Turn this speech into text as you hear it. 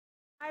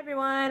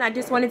Everyone, I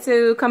just wanted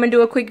to come and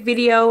do a quick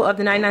video of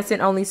the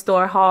 99-cent only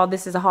store haul.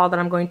 This is a haul that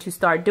I'm going to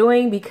start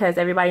doing because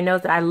everybody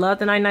knows that I love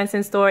the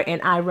 99-cent store and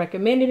I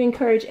recommend and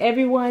encourage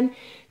everyone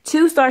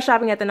to start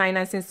shopping at the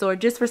 99-cent store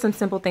just for some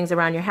simple things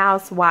around your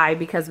house. Why?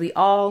 Because we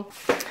all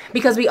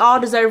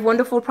deserve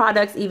wonderful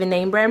products, even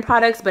name brand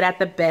products, but at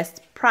the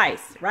best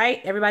price, right?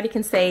 Everybody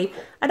can save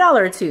 $1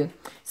 or $2.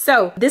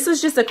 So this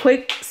was just a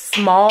quick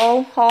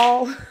small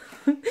haul.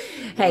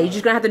 Hey, you're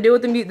just gonna have to deal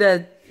with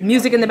the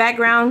music in the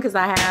background because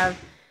I have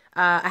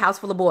a house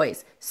full of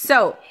boys.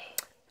 So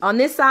on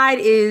this side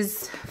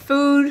is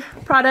food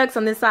products.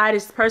 On this side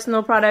is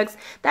personal products.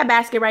 That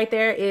basket right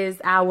there is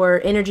our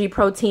energy,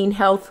 protein,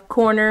 health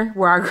corner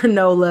where our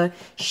granola,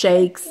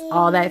 shakes,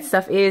 all that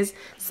stuff is.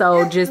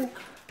 So just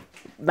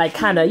like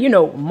kind of, you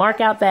know,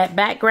 mark out that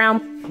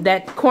background,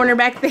 that corner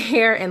back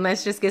there, and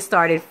let's just get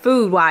started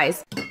food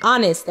wise.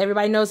 Honest,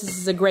 everybody knows this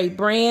is a great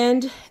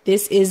brand.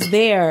 This is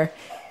their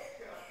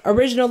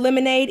original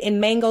lemonade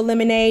and mango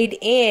lemonade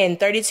in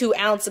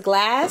 32-ounce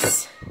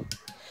glass.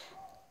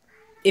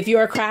 If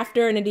you're a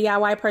crafter and a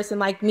DIY person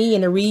like me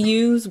and a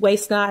reuse,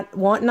 waste not,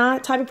 want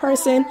not type of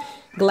person,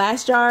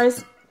 glass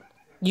jars,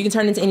 you can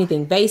turn into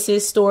anything.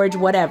 Vases, storage,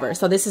 whatever.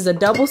 So this is a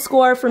double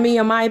score for me,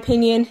 in my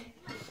opinion.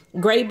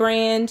 Great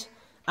brand.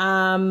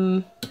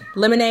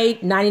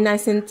 Lemonade, 99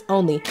 cents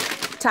only.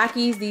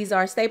 Takis, these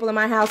are a staple in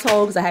my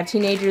household because I have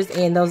teenagers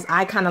and those,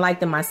 I kind of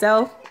like them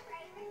myself.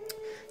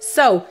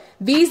 So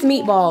these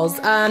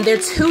meatballs, they're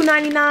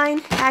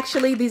 $2.99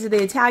 actually. These are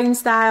the Italian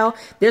style.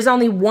 There's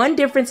only one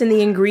difference in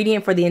the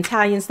ingredient for the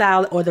Italian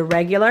style or the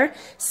regular.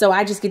 So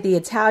I just get the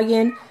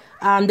Italian.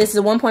 This is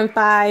a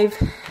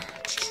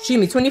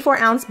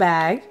 24-ounce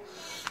bag.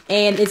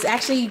 And it's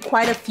actually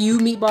quite a few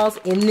meatballs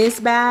in this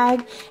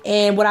bag.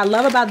 And what I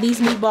love about these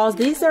meatballs,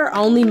 these are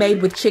only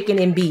made with chicken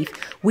and beef.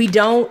 We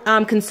don't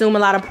consume a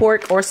lot of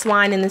pork or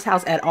swine in this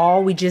house at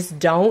all. We just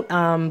don't.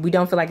 We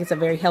don't feel like it's a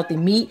very healthy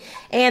meat.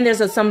 And there's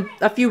a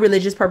few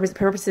religious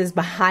purposes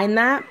behind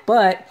that.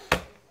 But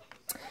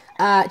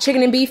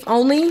chicken and beef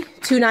only,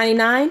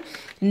 $2.99.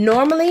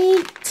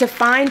 Normally, to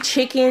find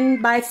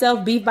chicken by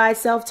itself, beef by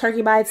itself,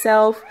 turkey by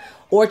itself,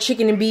 or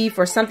chicken and beef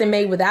or something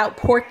made without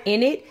pork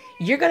in it,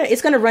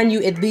 it's gonna run you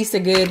at least a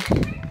good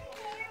 $4,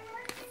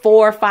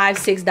 $5,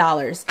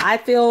 $6. I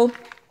feel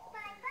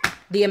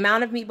the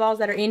amount of meatballs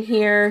that are in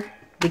here,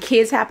 the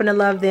kids happen to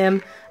love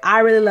them. I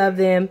really love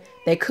them.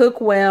 They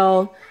cook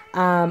well.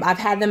 I've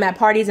had them at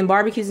parties and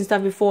barbecues and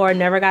stuff before.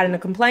 Never got in a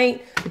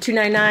complaint. The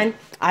 $2.99,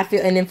 I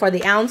feel, and then for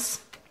the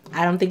ounce,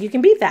 I don't think you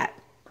can beat that.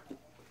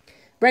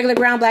 Regular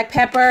ground black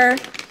pepper.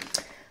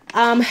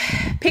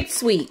 Picked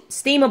sweet,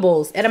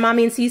 steamables,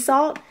 edamame and sea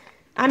salt.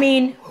 I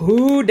mean,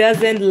 who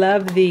doesn't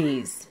love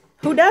these?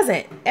 Who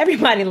doesn't?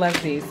 Everybody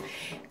loves these.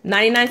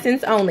 99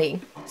 cents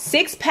only.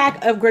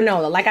 6-pack of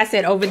granola. Like I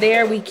said, over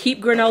there, we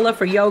keep granola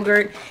for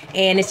yogurt,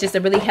 and it's just a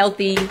really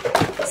healthy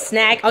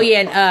snack. Oh,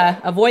 yeah,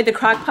 and avoid the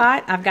crock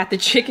pot. I've got the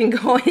chicken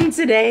going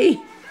today.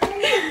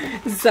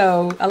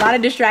 So, a lot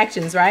of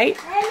distractions, right?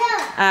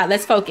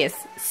 Let's focus.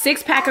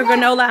 6-pack of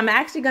granola. I'm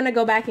actually going to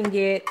go back and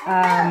get,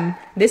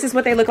 this is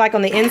what they look like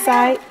on the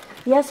inside.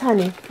 Yes,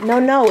 honey.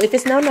 No. If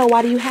it's no,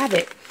 why do you have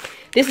it?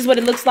 This is what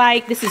it looks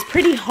like. This is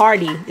pretty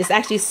hearty. It's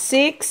actually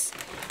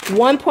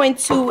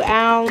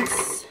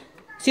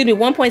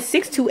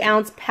 1.62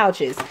 ounce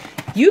pouches.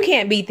 You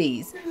can't beat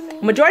these.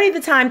 Majority of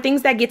the time,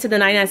 things that get to the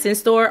 99-cent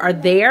store are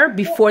there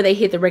before they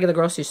hit the regular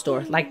grocery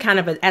store. Like kind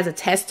of as a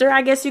tester,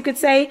 I guess you could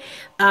say.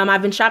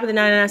 I've been shopping at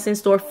the 99-cent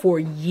store for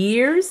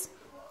years.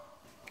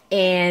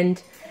 And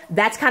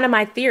that's kind of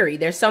my theory.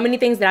 There's so many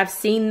things that I've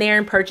seen there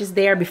and purchased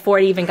there before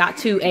it even got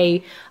to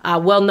a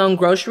well-known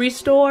grocery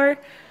store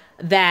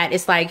that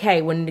it's like,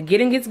 hey, when the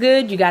getting gets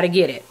good, you got to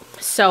get it.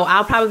 So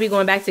I'll probably be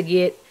going back to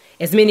get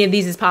as many of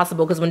these as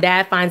possible because when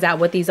Dad finds out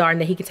what these are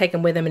and that he can take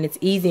them with him and it's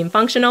easy and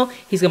functional,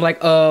 he's going to be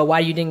like, why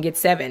you didn't get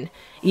 7?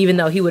 Even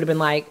though he would have been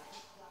like,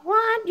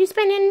 what? You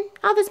spending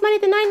all this money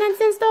at the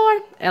 99-cent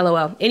store?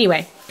 LOL.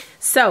 Anyway,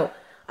 so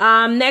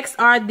next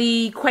are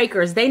the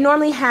Quakers. They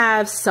normally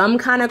have some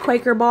kind of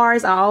Quaker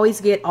bars. I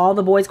always get all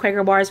the boys'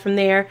 Quaker bars from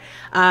there.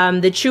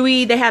 The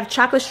Chewy, they have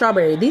chocolate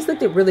strawberry. These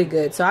looked really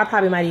good, so I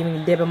probably might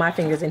even dip my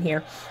fingers in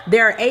here.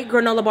 There are 8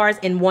 granola bars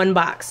in one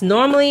box.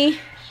 Normally,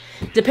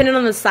 depending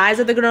on the size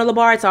of the granola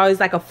bar, it's always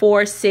like a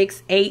 4,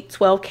 6, 8,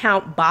 12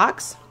 count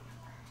box.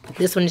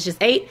 This one is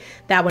just 8.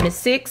 That one is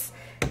 6.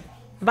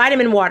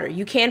 Vitamin water.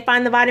 You can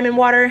find the vitamin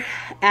water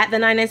at the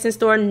 99-cent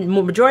store.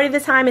 Majority of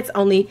the time, it's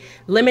only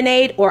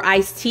lemonade or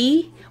iced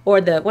tea or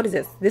what is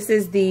this? This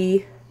is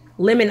the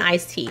lemon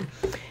iced tea.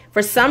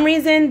 For some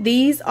reason,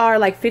 these are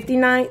like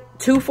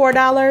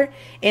 $4,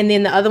 and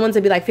then the other ones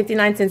would be like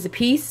 59 cents a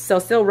piece. So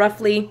still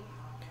roughly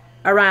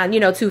around,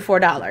 $2,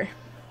 $4.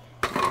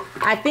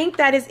 I think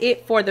that is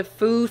it for the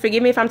food.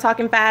 Forgive me if I'm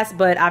talking fast,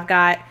 but I've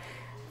got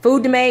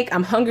food to make.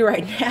 I'm hungry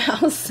right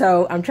now,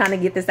 so I'm trying to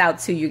get this out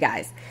to you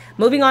guys.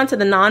 Moving on to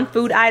the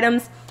non-food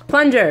items.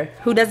 Plunger.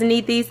 Who doesn't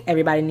need these?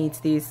 Everybody needs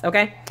these,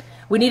 okay?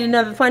 We need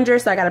another plunger,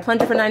 so I got a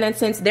plunger for 99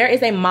 cents. There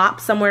is a mop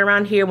somewhere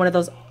around here, one of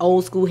those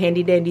old school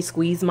handy dandy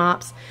squeeze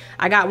mops.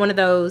 I got one of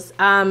those.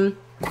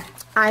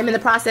 I'm in the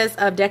process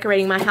of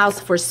decorating my house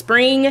for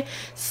spring.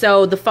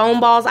 So the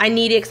foam balls I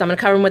needed because I'm going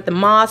to cover them with the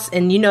moss.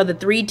 And you know the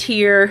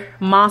 3-tier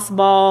moss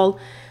ball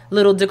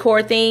little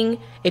decor thing.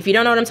 If you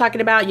don't know what I'm talking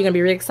about, you're going to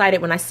be really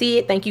excited when I see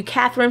it. Thank you,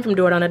 Catherine, from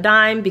Do It on a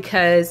Dime,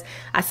 because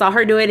I saw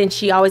her do it and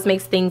she always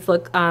makes things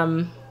look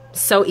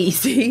so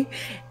easy.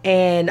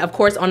 And of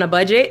course on a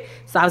budget.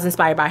 So I was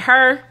inspired by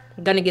her.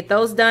 I'm going to get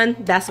those done.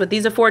 That's what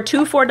these are for.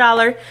 Two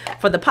 $4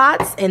 for the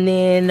pots. And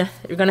then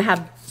you're going to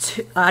have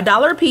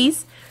 $1 a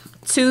piece.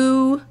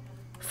 Two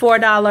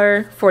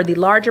 $4 for the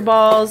larger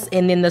balls,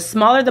 and then the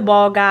smaller the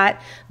ball got,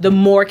 the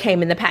more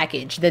came in the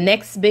package. The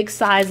next big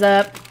size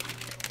up,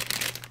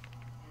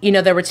 you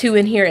know, there were 2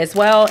 in here as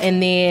well,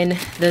 and then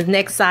the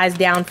next size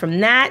down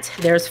from that,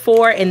 there's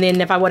 4, and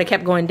then if I would have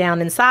kept going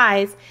down in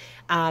size,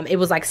 it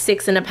was like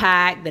 6 in a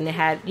pack, then it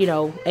had, you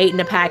know, 8 in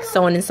a pack,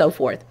 so on and so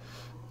forth.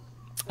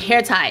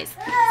 Hair ties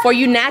for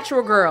you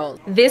natural girls.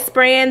 This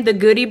brand, the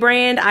Goody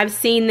brand, I've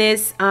seen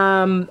this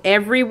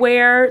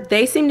everywhere.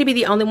 They seem to be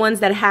the only ones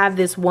that have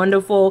this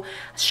wonderful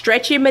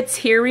stretchy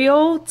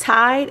material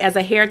tied as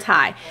a hair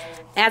tie.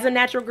 As a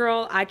natural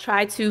girl, I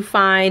try to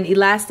find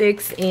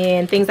elastics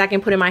and things I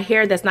can put in my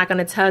hair that's not going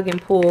to tug and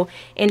pull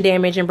and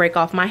damage and break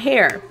off my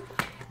hair.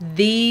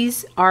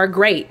 These are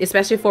great,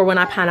 especially for when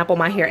I pineapple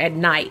my hair at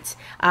night.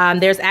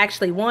 There's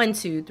actually 1,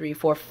 2, 3,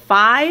 4,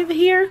 5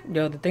 here.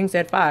 No, the thing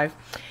said 5.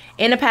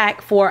 In a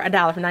pack for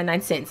 $1 for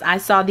 99 cents. I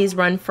saw these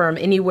run from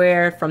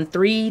anywhere from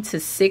 $3 to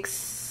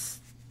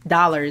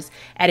 $6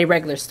 at a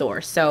regular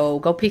store. So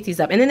go pick these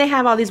up. And then they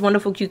have all these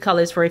wonderful cute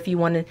colors for if you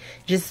want to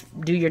just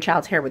do your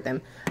child's hair with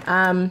them.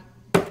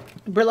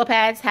 Brillo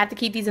pads, have to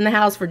keep these in the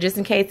house for just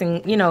in case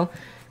and, you know,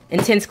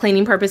 intense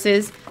cleaning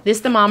purposes.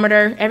 This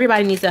thermometer,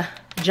 everybody needs a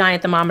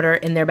giant thermometer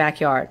in their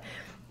backyard.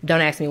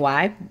 Don't ask me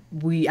why.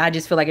 I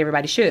just feel like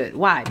everybody should.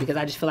 Why? Because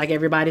I just feel like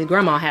everybody's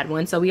grandma had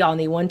one, so we all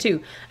need one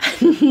too.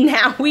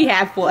 Now we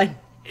have one.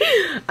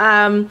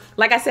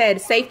 Like I said,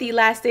 safety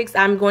elastics.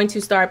 I'm going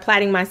to start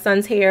plaiting my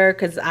son's hair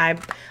because I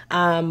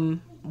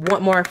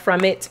want more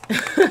from it.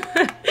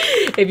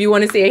 If you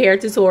want to see a hair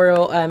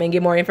tutorial and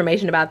get more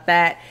information about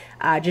that,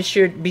 just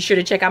be sure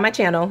to check out my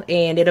channel,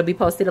 and it'll be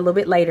posted a little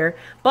bit later.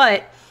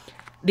 But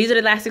these are the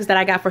elastics that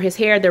I got for his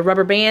hair. They're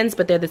rubber bands,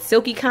 but they're the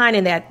silky kind,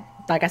 and that,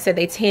 like I said,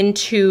 they tend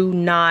to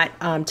not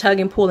tug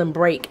and pull and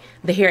break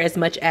the hair as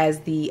much as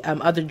the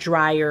other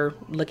drier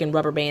looking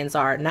rubber bands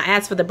are. Now,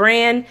 as for the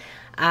brand,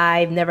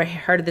 I've never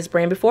heard of this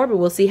brand before, but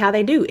we'll see how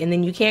they do. And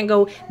then you can't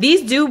go,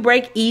 these do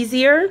break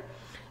easier,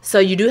 so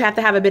you do have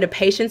to have a bit of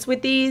patience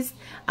with these.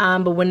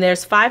 But when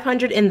there's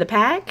 500 in the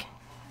pack,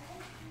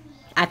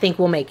 I think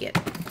we'll make it.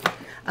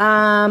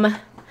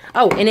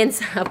 Oh, and then,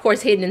 of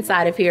course, hidden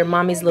inside of here,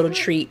 mommy's little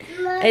treat.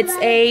 It's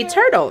a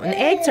turtle, an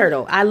egg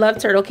turtle. I love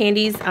turtle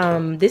candies.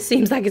 This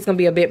seems like it's going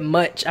to be a bit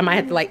much. I might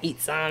have to, like,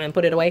 eat some and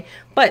put it away.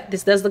 But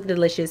this does look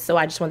delicious, so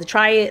I just wanted to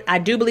try it. I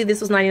do believe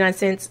this was 99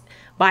 cents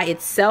by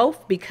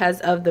itself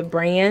because of the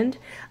brand.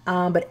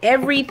 But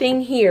everything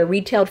here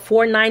retailed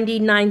for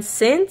 99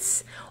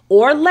 cents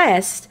or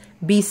less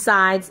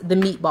besides the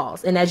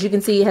meatballs. And as you can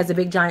see, it has a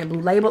big giant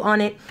blue label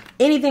on it.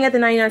 Anything at the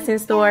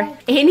 99-cent store,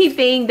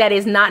 anything that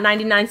is not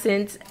 99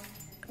 cents,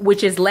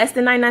 which is less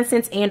than 99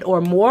 cents and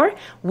or more,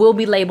 will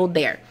be labeled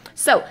there.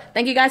 So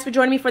thank you guys for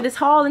joining me for this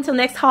haul. Until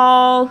next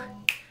haul,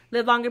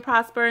 live long and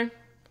prosper.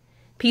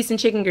 Peace and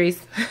chicken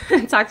grease.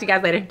 Talk to you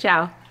guys later.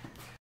 Ciao.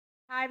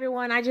 Hi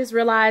everyone. I just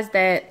realized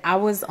that I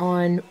was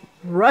on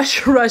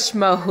rush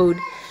mode.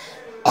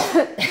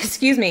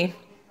 Excuse me.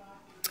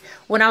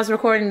 When I was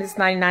recording this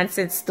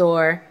 99-cent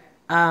store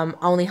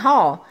only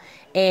haul.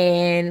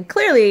 And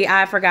clearly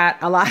I forgot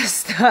a lot of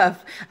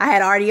stuff. I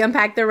had already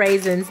unpacked the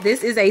raisins.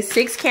 This is a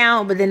 6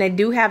 count, but then they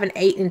do have an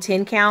 8 and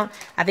 10 count.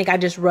 I think I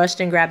just rushed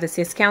and grabbed the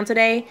 6 count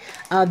today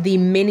of the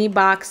mini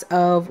box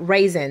of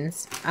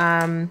raisins.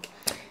 The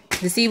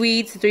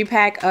seaweeds, the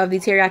 3-pack of the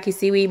teriyaki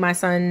seaweed. My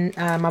son,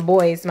 my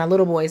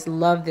little boys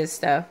love this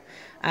stuff.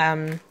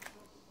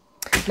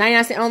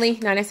 99 cent only,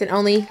 99 cent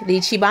only. The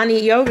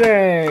Chobani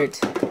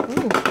yogurt.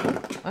 Ooh.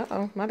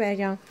 Uh-oh, my bad,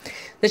 y'all.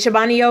 The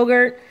Chobani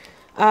yogurt.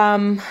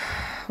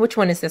 Which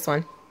one is this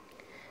one?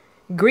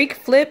 Greek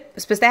Flip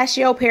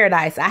Pistachio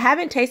Paradise. I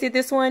haven't tasted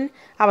this one.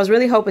 I was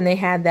really hoping they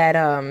had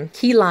that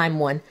key lime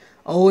one.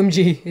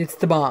 OMG, it's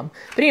the bomb.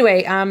 But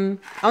anyway, I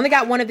only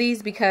got one of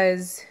these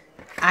because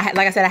like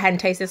I said, I hadn't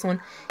tasted this one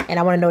and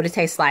I want to know what it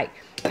tastes like.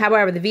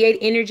 However, the V8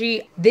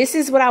 Energy, this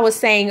is what I was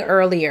saying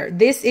earlier.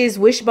 This is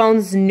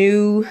Wishbone's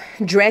new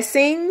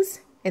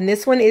dressings, and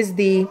this one is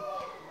the,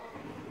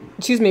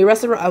 excuse me,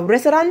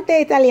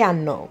 Ristorante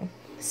Italiano.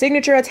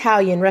 Signature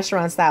Italian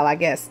restaurant style, I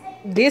guess.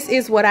 This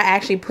is what I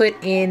actually put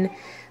in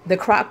the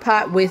crock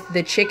pot with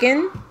the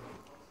chicken.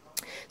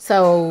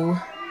 So,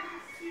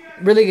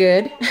 really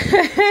good.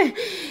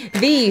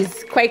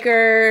 These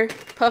Quaker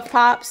Puff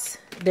Pops.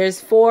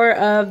 There's 4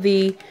 of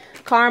the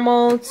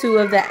caramel, 2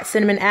 of the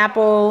cinnamon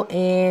apple,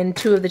 and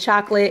 2 of the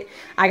chocolate.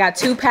 I got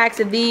 2 packs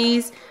of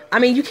these. I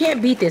mean, you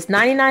can't beat this.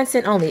 99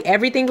 cents only.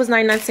 Everything was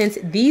 99 cents.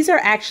 These are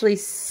actually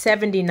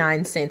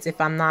 79 cents if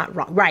I'm not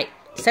wrong. Right.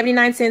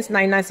 79 cents,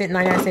 99 cents,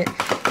 99 cents,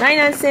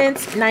 99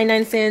 cents,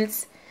 99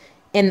 cents,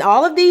 And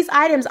all of these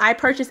items I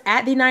purchased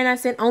at the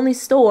 99-cent only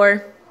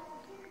store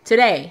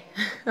today.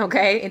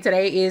 Okay. And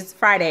today is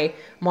Friday,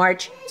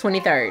 March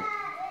 23rd,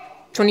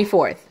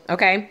 24th.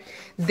 Okay.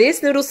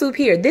 This noodle soup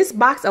here, this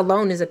box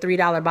alone is a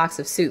 $3 box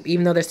of soup,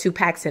 even though there's 2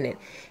 packs in it.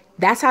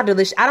 That's how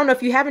delicious. I don't know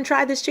if you haven't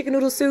tried this chicken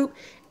noodle soup.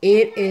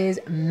 It is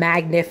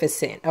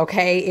magnificent.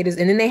 Okay. It is.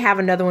 And then they have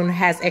another one that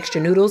has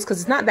extra noodles because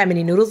it's not that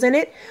many noodles in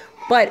it,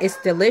 but it's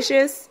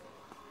delicious.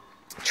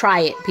 Try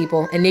it,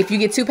 people. And if you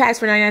get 2 packs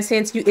for 99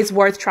 cents, it's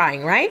worth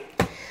trying, right?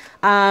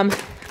 I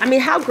mean,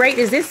 how great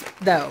is this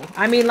though?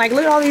 I mean, like,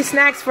 look at all these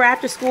snacks for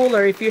after school,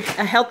 or if you're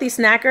a healthy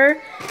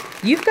snacker,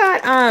 you've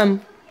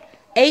got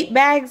 8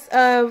 bags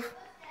of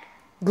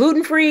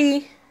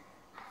gluten-free,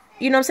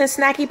 you know what I'm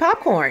saying, snacky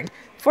popcorn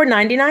for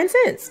 99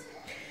 cents.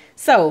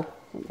 So,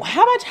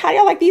 how do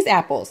y'all like these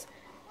apples?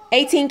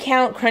 18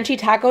 count crunchy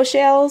taco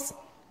shells.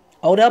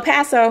 Old El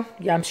Paso.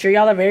 Yeah, I'm sure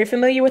y'all are very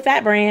familiar with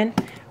that brand,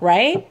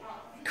 right?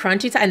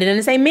 Crunchy, and it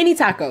doesn't say mini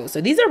tacos. So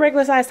these are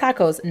regular size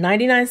tacos,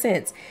 99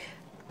 cents.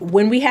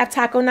 When we have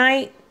taco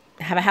night,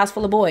 I have a house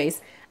full of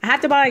boys. I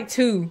have to buy like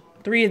 2,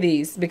 3 of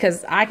these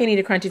because I can eat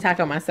a crunchy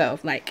taco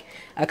myself, like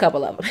a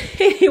couple of them.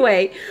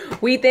 Anyway,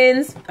 Wheat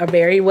Thins, a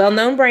very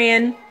well-known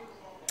brand.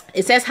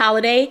 It says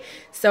holiday,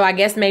 so I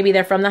guess maybe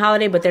they're from the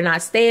holiday, but they're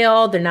not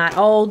stale, they're not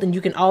old, and you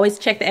can always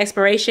check the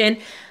expiration.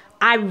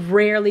 I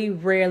rarely, I'm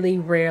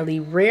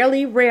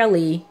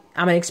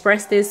gonna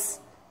express this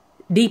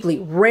deeply,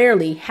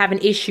 rarely have an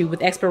issue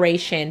with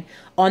expiration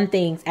on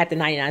things at the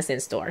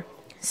 99-cent store.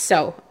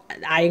 So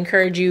I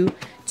encourage you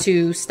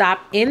to stop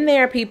in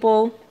there,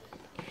 people.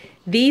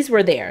 These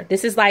were there.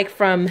 This is like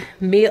from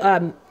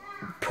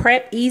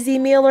Prep Easy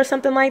Meal or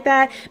something like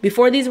that.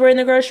 Before these were in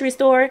the grocery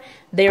store,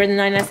 they were in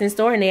the 99-cent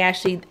store, and they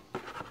actually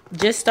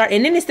just start,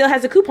 and then it still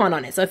has a coupon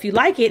on it. So if you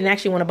like it and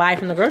actually want to buy it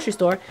from the grocery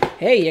store,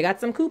 hey, you got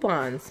some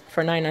coupons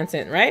for 99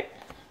 cents, right?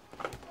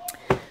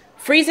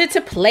 Freeze it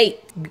to plate.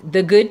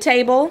 The Good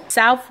Table.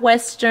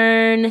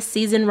 Southwestern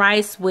seasoned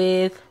rice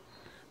with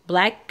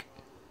black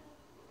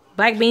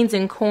beans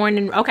and corn.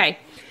 And okay.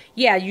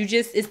 Yeah,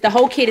 it's the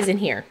whole kit is in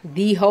here.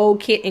 The whole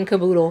kit and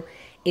caboodle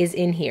is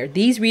in here.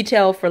 These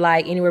retail for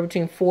like anywhere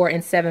between $4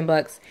 and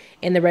 $7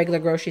 in the regular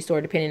grocery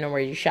store, depending on where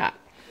you shop.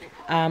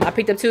 I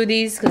picked up 2 of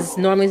these because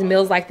normally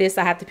meals like this,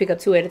 I have to pick up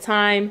 2 at a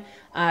time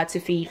to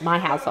feed my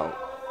household.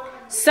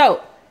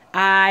 So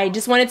I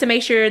just wanted to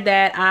make sure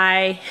that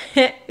I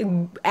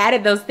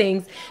added those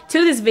things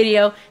to this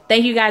video.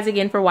 Thank you guys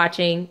again for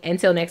watching.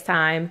 Until next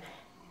time,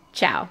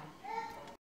 ciao.